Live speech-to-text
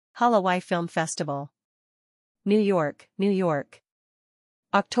Hālāwai Film Festival. New York, New York.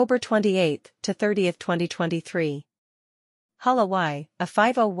 October 28 to 30, 2023. Hālāwai, a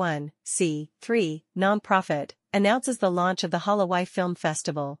 501(c)(3) nonprofit, announces the launch of the Hālāwai Film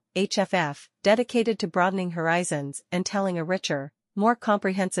Festival, HFF, dedicated to broadening horizons and telling a richer, more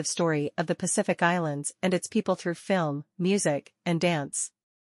comprehensive story of the Pacific Islands and its people through film, music, and dance.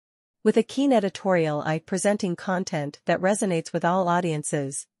 With a keen editorial eye presenting content that resonates with all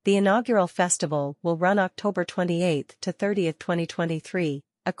audiences, the inaugural festival will run October 28 to 30, 2023,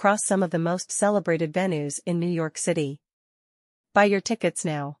 across some of the most celebrated venues in New York City. Buy your tickets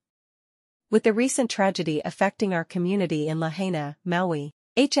now. With the recent tragedy affecting our community in Lahaina, Maui,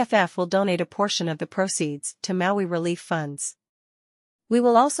 HFF will donate a portion of the proceeds to Maui relief funds. We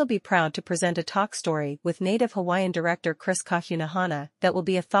will also be proud to present a talk story with Native Hawaiian director Chris Kahunahana that will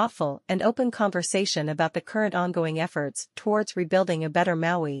be a thoughtful and open conversation about the current ongoing efforts towards rebuilding a better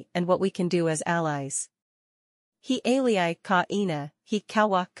Maui and what we can do as allies. He aliai ka ina, he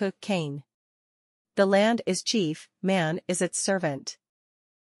kawa ku kane. The land is chief, man is its servant.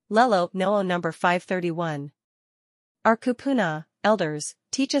 Lelo No'o number 531. Our kupuna, elders,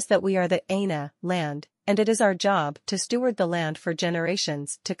 teach us that we are the Aina, land, and it is our job to steward the land for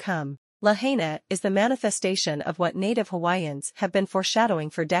generations to come. Lahaina is the manifestation of what Native Hawaiians have been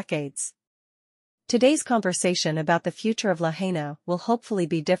foreshadowing for decades. Today's conversation about the future of Lahaina will hopefully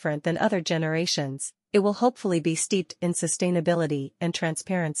be different than other generations. It will hopefully be steeped in sustainability and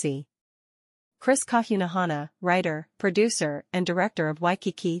transparency. Chris Kahunahana, writer, producer, and director of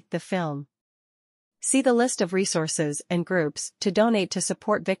Waikiki, the film. See the list of resources and groups to donate to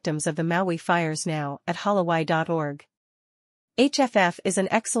support victims of the Maui fires now at hālāwai.org. HFF is an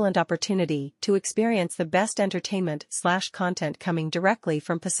excellent opportunity to experience the best entertainment/content coming directly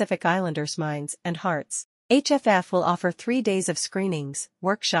from Pacific Islanders' minds and hearts. HFF will offer 3 days of screenings,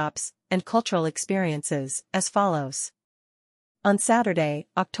 workshops, and cultural experiences as follows. On Saturday,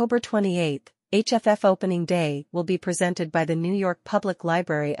 October 28, HFF Opening Day will be presented by the New York Public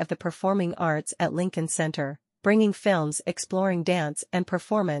Library of the Performing Arts at Lincoln Center, bringing films exploring dance and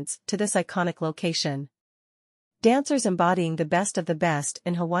performance to this iconic location. Dancers embodying the best of the best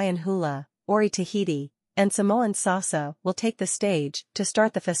in Hawaiian hula, ori tahiti, and Samoan salsa will take the stage to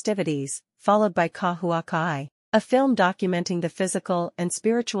start the festivities, followed by Ka Huaka'i, a film documenting the physical and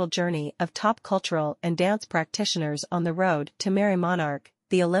spiritual journey of top cultural and dance practitioners on the road to Merry Monarch,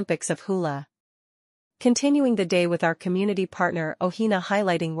 the Olympics of hula. Continuing the day with our community partner Ohina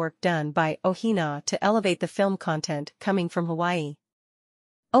highlighting work done by Ohina to elevate the film content coming from Hawaii.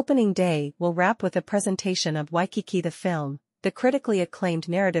 Opening day will wrap with a presentation of Waikiki the film, the critically acclaimed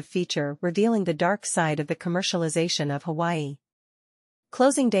narrative feature revealing the dark side of the commercialization of Hawaii.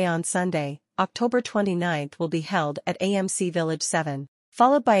 Closing day on Sunday, October 29 will be held at AMC Village 7,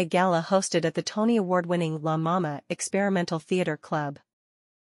 followed by a gala hosted at the Tony Award-winning La Mama Experimental Theater Club.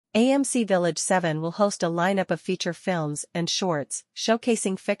 AMC Village 7 will host a lineup of feature films and shorts,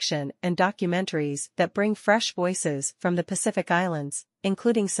 showcasing fiction and documentaries that bring fresh voices from the Pacific Islands,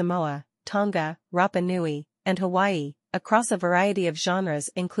 including Samoa, Tonga, Rapa Nui, and Hawaii, across a variety of genres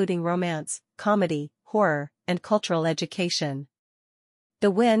including romance, comedy, horror, and cultural education.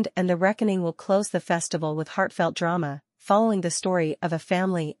 The Wind and the Reckoning will close the festival with heartfelt drama, following the story of a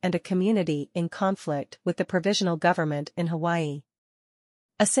family and a community in conflict with the provisional government in Hawaii.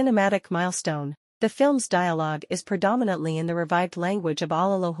 A cinematic milestone, the film's dialogue is predominantly in the revived language of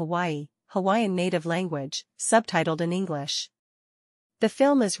Alalo Hawaii, Hawaiian native language, subtitled in English. The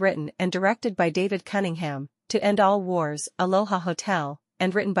film is written and directed by David Cunningham, To End All Wars, Aloha Hotel,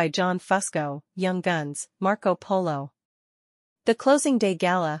 and written by John Fusco, Young Guns, Marco Polo. The closing day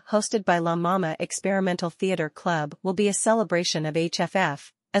gala hosted by La Mama Experimental Theater Club will be a celebration of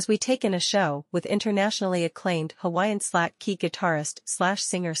HFF, as we take in a show with internationally acclaimed Hawaiian slack key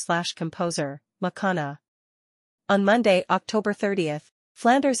guitarist/singer/composer, Makana. On Monday, October 30,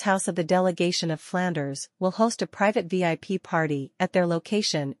 Flanders House of the Delegation of Flanders will host a private VIP party at their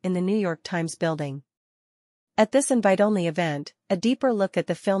location in the New York Times building. At this invite-only event, a deeper look at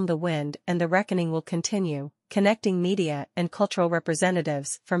the film The Wind and the Reckoning will continue, connecting media and cultural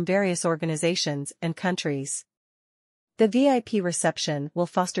representatives from various organizations and countries. The VIP reception will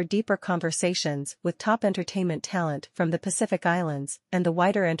foster deeper conversations with top entertainment talent from the Pacific Islands and the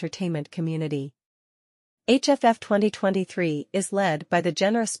wider entertainment community. HFF 2023 is led by the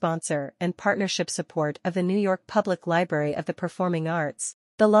generous sponsor and partnership support of the New York Public Library of the Performing Arts,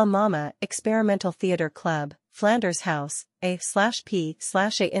 the La Mama Experimental Theater Club, Flanders House,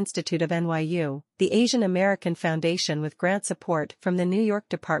 A/P/A Institute of NYU, the Asian American Foundation with grant support from the New York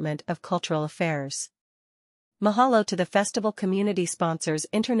Department of Cultural Affairs. Mahalo to the festival community sponsors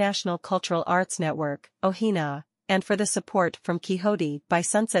International Cultural Arts Network, OHINA, and for the support from Quixote by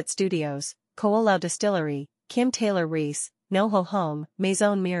Sunset Studios, Ko'olau Distillery, Kim Taylor Reese, Noho Home,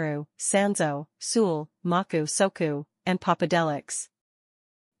 Maison Miru, Sanzo, Sul, Maku Soku, and Papadelics.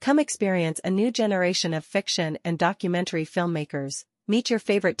 Come experience a new generation of fiction and documentary filmmakers, meet your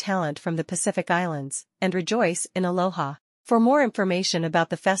favorite talent from the Pacific Islands, and rejoice in aloha. For more information about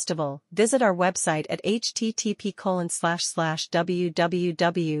the festival, visit our website at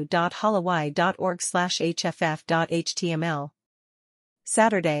http://www.hālāwai.org/hff.html.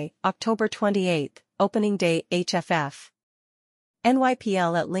 Saturday, October 28, Opening Day HFF.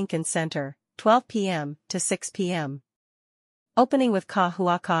 NYPL at Lincoln Center, 12 p.m. to 6 p.m. Opening with Ka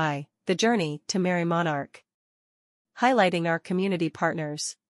Huakai, The Journey to Mary Monarch. Highlighting our community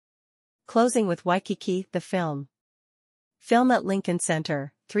partners. Closing with Waikiki, the film. Film at Lincoln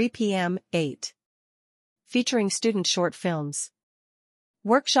Center, 3 p.m., 8. Featuring student short films.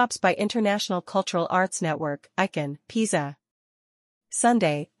 Workshops by International Cultural Arts Network, ICANN, Pisa.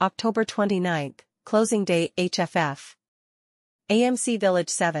 Sunday, October 29th, Closing Day HFF. AMC Village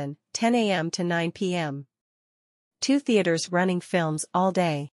 7, 10 a.m. to 9 p.m. 2 theaters running films all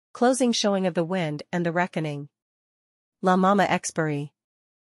day, closing showing of The Wind and The Reckoning. La Mama Expiry.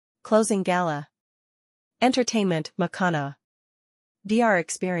 Closing Gala. Entertainment, Makana. VR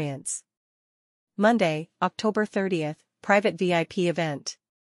Experience. Monday, October 30th, Private VIP Event.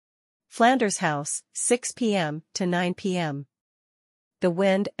 Flanders House, 6 p.m. to 9 p.m. The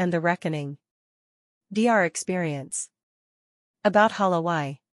Wind and The Reckoning. VR Experience. About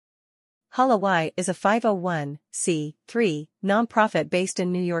Hālāwai. Hālāwai is a 501(c)(3) nonprofit based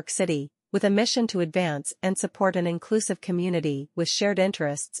in New York City, with a mission to advance and support an inclusive community with shared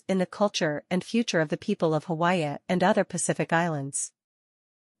interests in the culture and future of the people of Hawaii and other Pacific Islands.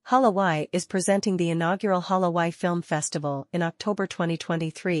 Hālāwai is presenting the inaugural Hālāwai Film Festival in October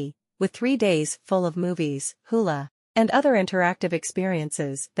 2023, with 3 days full of movies, hula, and other interactive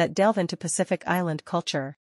experiences that delve into Pacific Island culture.